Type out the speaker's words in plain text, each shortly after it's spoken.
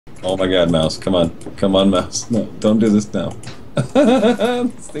Oh my god, mouse. Come on. Come on, mouse. No, don't do this now.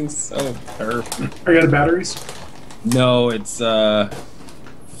 This thing's so perfect. Are you out of batteries? No, it's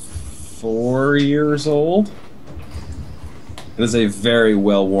 4 years old. It is a very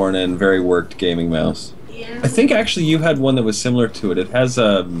well worn and very worked gaming mouse. Yeah. I think actually you had one that was similar to it. It has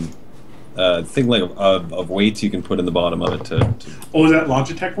a thing like of weights you can put in the bottom of it to Oh, is that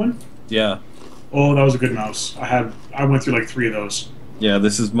Logitech one? yeah. Oh, that was a good mouse. I went through like 3 of those. Yeah,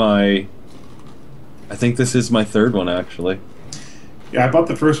 this is my... I think this is my third one, actually. Yeah, I bought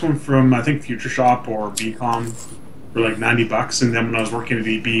the first one from, I think, Future Shop or BCom for like $90, and then when I was working at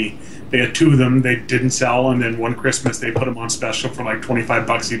EB, they had 2 of them they didn't sell, and then one Christmas they put them on special for like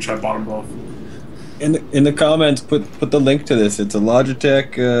 $25 each. I bought them both. In the comments, put the link to this. It's a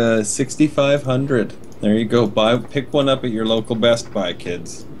Logitech 6500. There you go. Pick one up at your local Best Buy,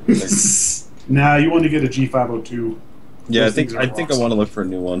 kids. Nah, you want to get a G502. Yeah, Those I think things are I want awesome. to look for a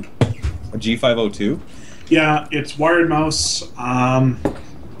new one. A G502. Yeah, it's wired mouse. I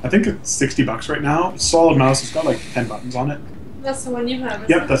think it's $60 right now. Solid mouse. It's got like 10 buttons on it. That's the one you have.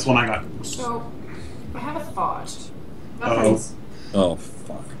 Yep, that's the one I got. So, I have a thought. Buttons. Oh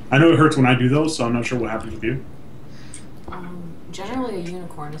fuck. I know it hurts when I do those, so I'm not sure what happens with you. Generally a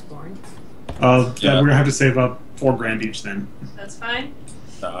unicorn is born. Yeah, Yeah. we're gonna have to save up $4,000 each then. That's fine.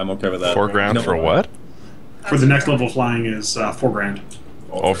 I'm okay with that. 4 grand You know for what? For the next level flying is $4,000.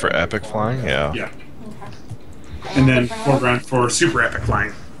 Oh, for epic flying? Yeah. Yeah, Okay. and then $4,000 for super epic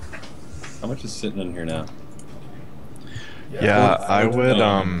flying. How much is sitting in here now? Yeah, I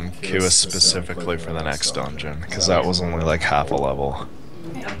would queue us specifically for the next dungeon, because that was only like half a level.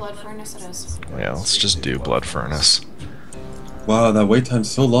 Okay, a blood furnace it is. Yeah, let's just do Blood Furnace. Wow, that wait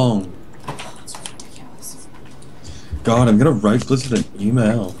time's so long. Oh, it's ridiculous. God, I'm gonna write Blizzard an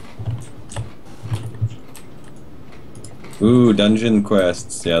email. Ooh, dungeon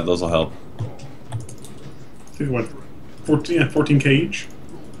quests. Yeah, those will help. I think what, 14K each?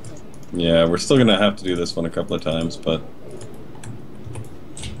 Yeah, we're still gonna have to do this one a couple of times, but...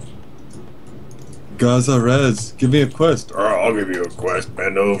 Gaza Rez, give me a quest. Oh, I'll give you a quest,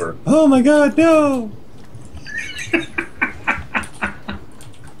 bend over. Oh my god, no!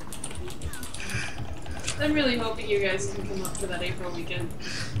 I'm really hoping you guys can come up for that April weekend.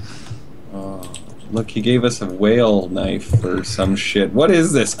 Oh, look, he gave us a whale knife or some shit. What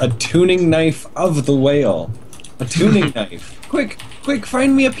is this? A tuning knife of the whale. A tuning knife. Quick, quick,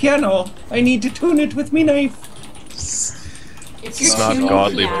 find me a piano. I need to tune it with me knife. If It's you're not tuning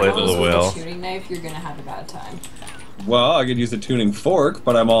godly pianos play to the with whale. a tuning knife, you're gonna have a bad time. Well, I could use a tuning fork,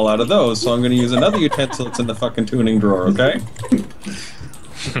 but I'm all out of those, so I'm gonna use another utensil that's in the fucking tuning drawer, okay?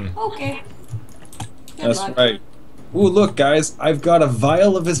 Okay. Good That's luck. right. Ooh, look, guys, I've got a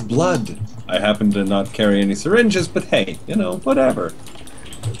vial of his blood. I happen to not carry any syringes, but hey, you know, whatever.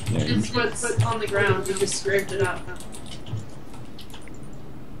 There you It's what's on the ground. We just scraped it up.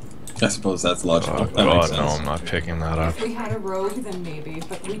 I suppose that's logical. Oh That makes god, no, sense. I'm not picking that up. If we had a rogue, then maybe,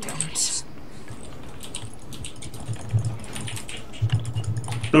 but we don't.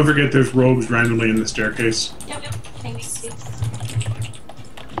 Don't forget there's rogues randomly in the staircase. Yep. Thanks.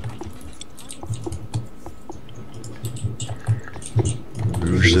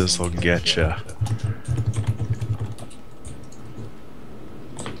 Rouges will get ya.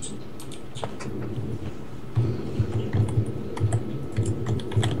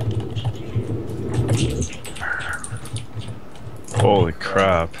 Holy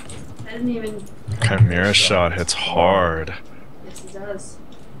crap. I didn't even. Chimera shot hits hard. Yes, it does.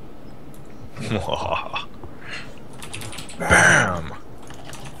 Bam!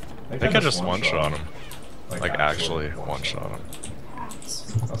 I think I just one-shot him. Like, actually one-shot him.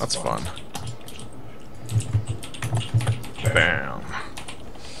 That's fun. Bam.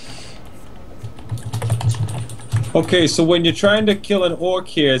 Okay, so when you're trying to kill an orc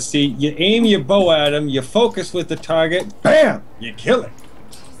here, see, you aim your bow at him, you focus with the target, BAM! You kill it.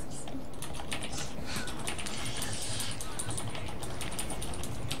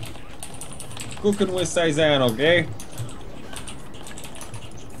 Cooking with Cezanne, okay?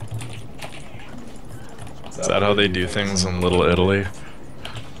 Is that how they do things in Little Italy?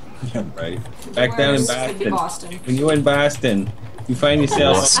 Yeah, right. Back down in Could be Boston. Boston. When you're in Boston, you find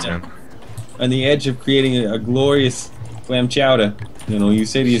yourself Boston. on the edge of creating a glorious clam chowder. You know, you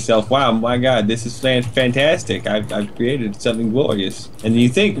say to yourself, wow, my god, this is fantastic. I've created something glorious. And you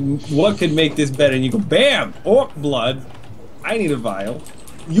think, what could make this better? And you go, bam! Orc blood! I need a vial.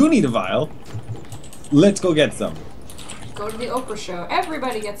 You need a vial. Let's go get some. Go to the Oprah show.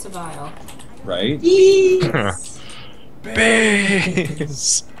 Everybody gets a vial. Right?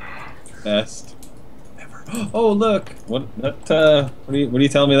 Base! Best ever. Oh look! What are you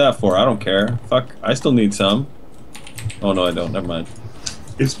telling me that for? I don't care. Fuck! I still need some. Oh no, I don't. Never mind.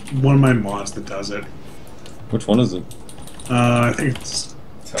 It's one of my mods that does it. Which one is it? I think it's...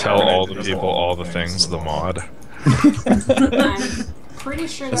 Tell all the people all the things, the mod. I'm pretty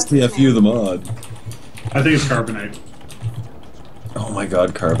sure that's his STFU name. the mod. I think it's Carbonite. Oh my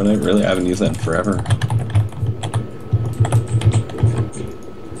god, Carbonite? Really? I haven't used that in forever.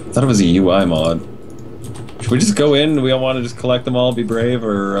 I thought it was a UI mod. Should we just go in? Do we all want to just collect them all, be brave,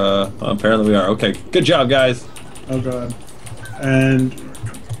 or apparently we are. Okay, good job, guys. Oh god. And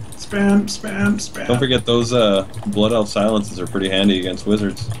spam. Don't forget those Blood Elf silences are pretty handy against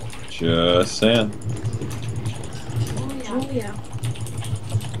wizards. Just saying. Oh yeah.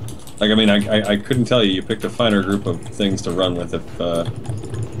 Like, I mean, I couldn't tell you. You picked a finer group of things to run with if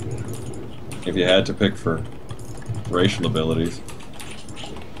you had to pick for racial abilities.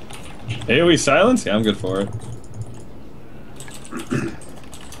 AoE silence? Yeah, I'm good for it.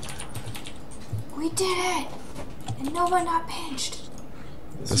 We did it! And no one got pinched.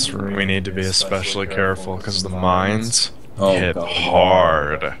 This room we need to be especially careful because the mines Oh, hit God.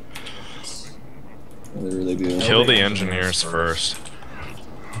 hard. Yeah, they really do. Kill the engineers first.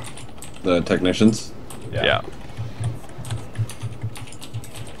 The technicians? Yeah.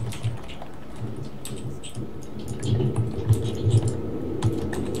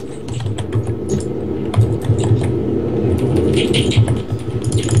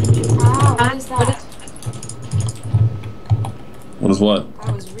 Wow, what is that? What is what?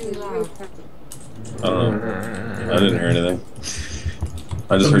 That was really loud. I don't know. I didn't hear anything.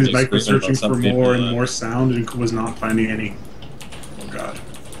 I just heard Somebody's you Mike was screaming searching about for something. more and more sound and was not finding any. Oh god.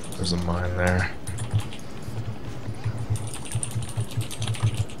 There's a mine there.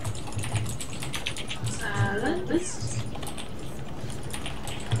 Silence.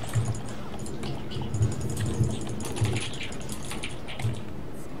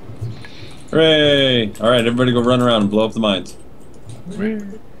 Hooray! Alright, everybody go run around and blow up the mines.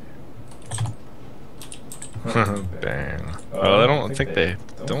 Bang. Oh, I don't think they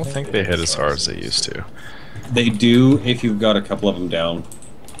hit as hard as they used to. They do if you've got a couple of them down.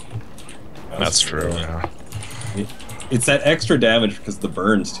 That's true. Yeah. It's that extra damage because of the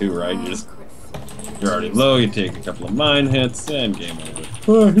burns too, right? You're already low, you take a couple of mine hits, and game over.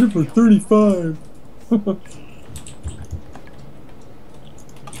 Oh, I hit it for 35!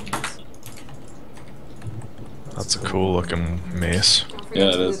 That's a cool looking mace. Don't forget Yeah,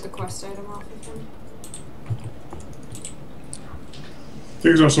 it to is. loot the quest item off of him.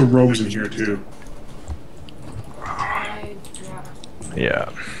 There's also rogues in here too. I dropped. Yeah.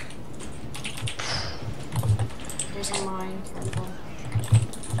 There's a mine. Careful.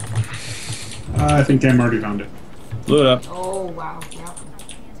 I think Cam already found it. Blew it up. Oh, wow. Yep.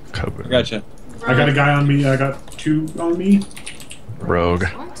 Cupboard. Gotcha. I got a guy on me. I got two on me. Rogue.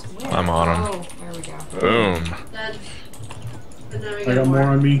 What? Where? I'm on him. Oh, there we go. Boom. Dead. And then we I got more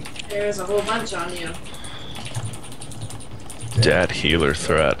on me. There's a whole bunch on you. Dead healer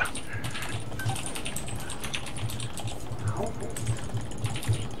threat.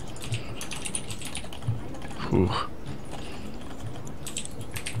 Whew.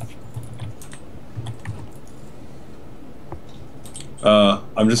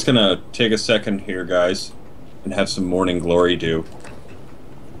 I'm just gonna take a second here, guys, and have some morning glory do.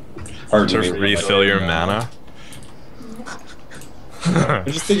 Pardon To me. refill your mana. I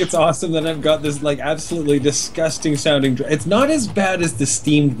just think it's awesome that I've got this like absolutely disgusting sounding. It's not as bad as the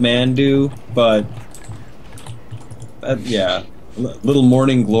steamed mandu, but yeah, little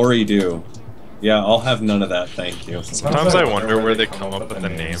morning glory do. Yeah, I'll have none of that, thank you. Sometimes I wonder where they come up with the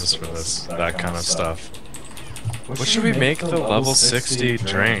names for that kind of stuff. What should we make the level 60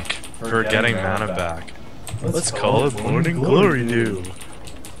 drink for getting mana back? Let's call it Morning Glory Dew.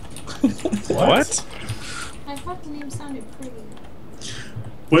 What? I thought the name sounded pretty.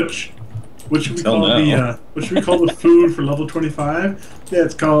 What should we Until call now. what should we call the food for level 25?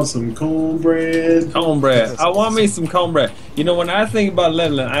 Let's call some cornbread. Cornbread. I want me some cornbread. You know, when I think about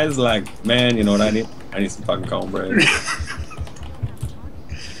leveling, I was like, man, you know what I need? I need some fucking cornbread.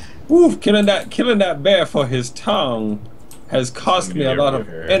 Oof, killing that bear for his tongue has cost me a lot of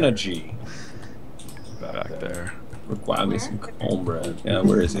energy. Back there. Require me some cornbread. Yeah,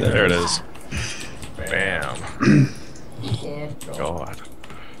 where is he? There it is. Bam. He did. God.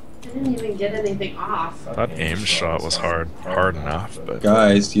 I didn't even get anything off. That aim shot was hard enough, but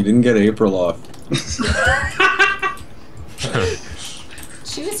Guys, you didn't get April off.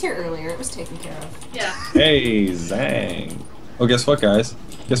 She was here earlier. It was taken care of. Yeah. Hey, Zang. Oh, guess what, guys?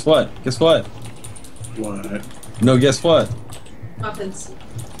 Guess what? Guess what? What? No, guess what? Muffins.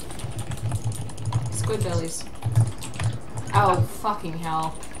 Squidbillies. Oh, fucking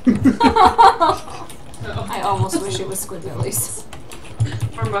hell. I almost wish it was Squidbillies.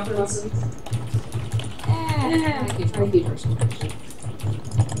 Or muffins. Not a huge person.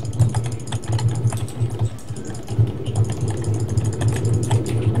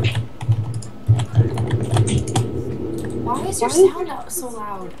 Why is your sound up so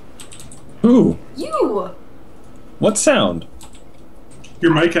loud? Who? You! What sound?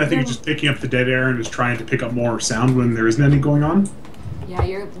 Your mic, I think, is just picking up the dead air and is trying to pick up more sound when there isn't any going on. Yeah,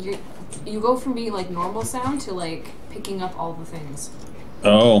 you go from being like normal sound to like picking up all the things.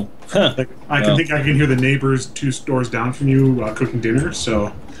 Oh. Huh. Like, I can hear the neighbors 2 doors down from you cooking dinner,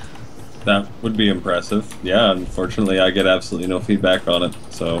 so... That would be impressive. Yeah, unfortunately I get absolutely no feedback on it,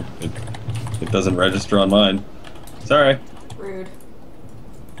 so it doesn't register on mine. Sorry. Rude.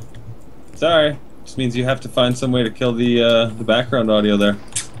 Sorry. Just means you have to find some way to kill the background audio there.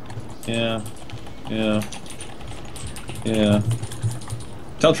 Yeah. Yeah. Yeah.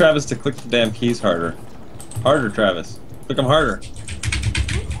 Tell Travis to click the damn keys harder. Harder, Travis. Click them harder.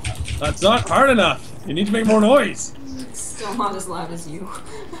 That's not hard enough. You need to make more noise. It's still not as loud as you.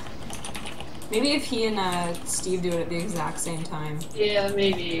 Maybe if he and Steve do it at the exact same time. Yeah,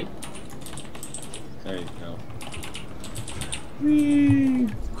 maybe. There you go. Whee!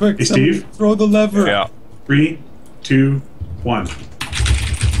 Quick, Hey, Steve? throw the lever. Yeah. 3, 2, 1.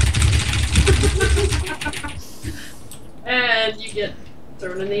 And you get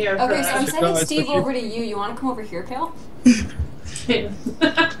thrown in the air for Okay, so I'm that. sending Guys, Steve thank you. over to you. You want to come over here, Pale?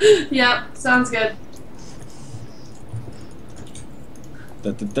 Yeah, sounds good.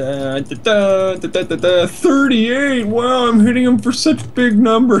 38! Wow, I'm hitting him for such big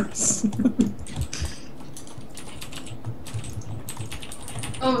numbers.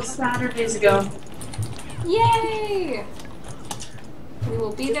 Oh, Saturdays ago. Yay! We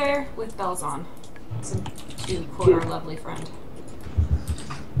will be there with bells on. To quote our lovely friend.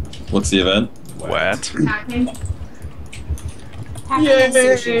 What's the event? What? Hacking. Packing and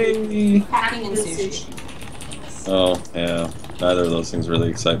sushi. Packing and sushi. Oh, yeah. Neither of those things really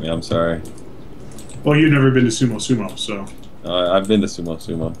excite me, I'm sorry. Well, you've never been to Sumo Sumo, so... I've been to Sumo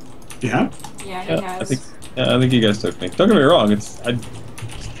Sumo. Yeah? Yeah, he Yeah, has. I think you guys took me. Don't get me wrong,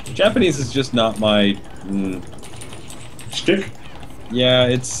 Japanese is just not my... Shtick? Yeah,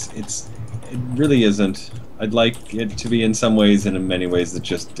 it really isn't. I'd like it to be in some ways, and in many ways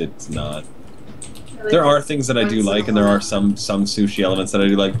it's not. There are things that I do like, and there are some sushi elements that I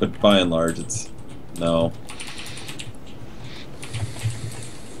do like, but by and large, no.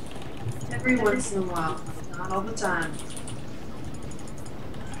 Every once in a while, not all the time.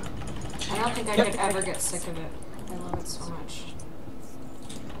 I don't think I could ever get sick of it. I love it so much.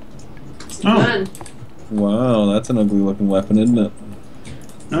 It's Oh. fun. Wow, that's an ugly looking weapon, isn't it?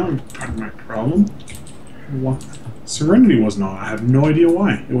 No, part of my problem. What? Serenity wasn't on. I have no idea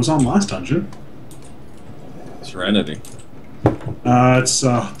why. It was on last dungeon. Serenity. It's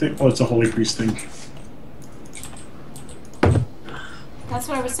it's a holy priest thing. That's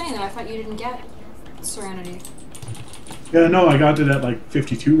what I was saying, though. I thought you didn't get Serenity. Yeah, no, I got it at like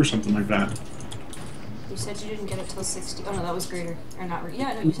 52 or something like that. You said you didn't get it till 60. Oh, no, that was greater. Or not.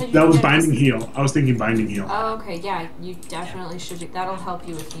 Yeah, no, you said you That didn't was get it Binding till- Heal. I was thinking Binding Heal. Oh, okay, yeah, you definitely should be. That'll help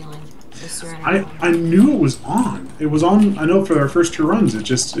you with healing. The Serenity. I knew it was on. It was on, I know, for our first 2 runs.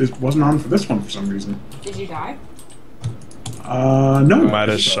 It wasn't on for this one for some reason. Did you die? No. Might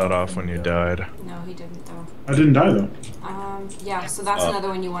have shut off when you died. No, he didn't, though. I didn't die, though. Yeah, so that's another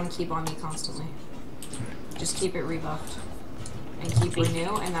one you want to keep on me constantly. Just keep it rebuffed. And keep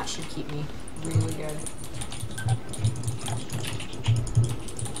renew, and that should keep me really good.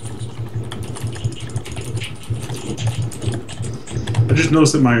 I just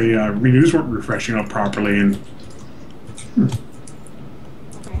noticed that my renews weren't refreshing up properly, and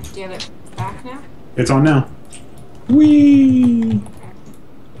Okay, do you have it back now? it's on now. Whee! Okay.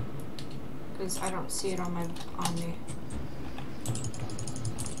 Because I don't see it on me.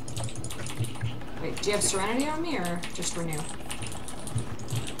 Wait, do you have Serenity on me, or just renew?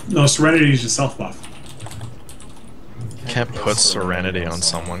 No, Serenity is just self-buff. Can't put Serenity on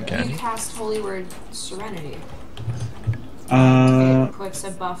someone, can You you? cast Holy Word Serenity. Uh, It puts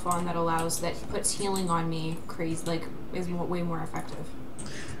a buff on that puts healing on me, is way more effective.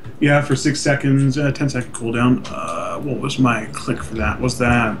 yeah, for 6 seconds, 10-second cooldown. What was my click for that? Was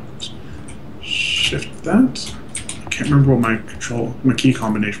that shift that? I can't remember what my key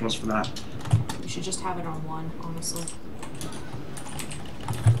combination was for that. You should just have it on 1, honestly.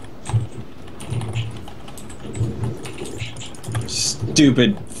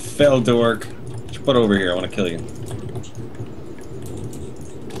 Stupid Feldork. Put over here, I want to kill you.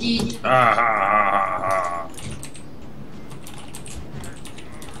 Yeet. Ah!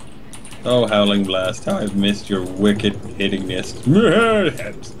 Oh, Howling Blast, how I've missed your wicked hittingness.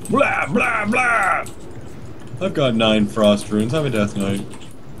 Blah, blah, blah! I've got 9 Frost Runes. Have a Death Knight.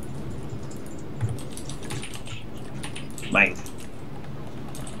 Mine.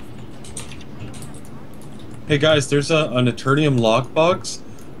 Hey guys, there's an Eternium lockbox.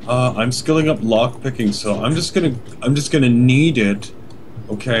 I'm skilling up lockpicking, so I'm just gonna need it,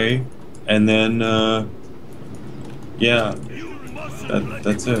 okay? And then, yeah,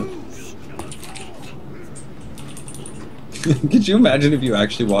 that's it. Could you imagine if you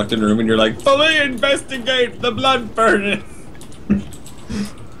actually walked in a room and you're like, fully investigate the blood furnace?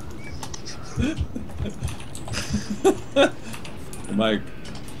 Mike,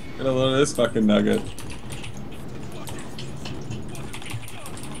 get a load of this fucking nugget.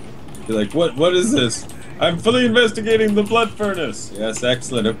 You're like, what is this? I'm fully investigating the blood furnace. Yes,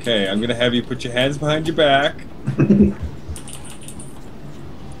 excellent. Okay, I'm gonna have you put your hands behind your back. Look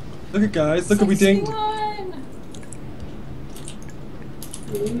at guys, look what we dinged.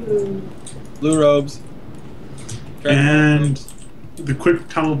 Blue robes. And the quick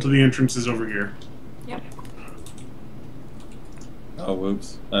tunnel to the entrance is over here. Yep. Oh,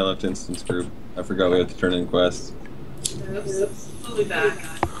 whoops. I left instance group. I forgot we had to turn in quests. Oops. We'll be back.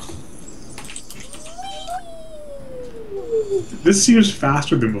 This seems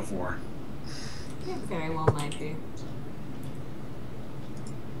faster than before. It very well might be.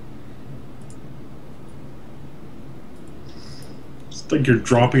 It's like you're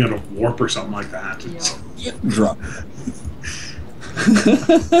dropping out of warp or something like that. It's Drop.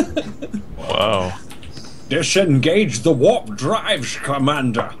 Wow. Disengage the warp drives,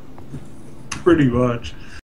 Commander. pretty much.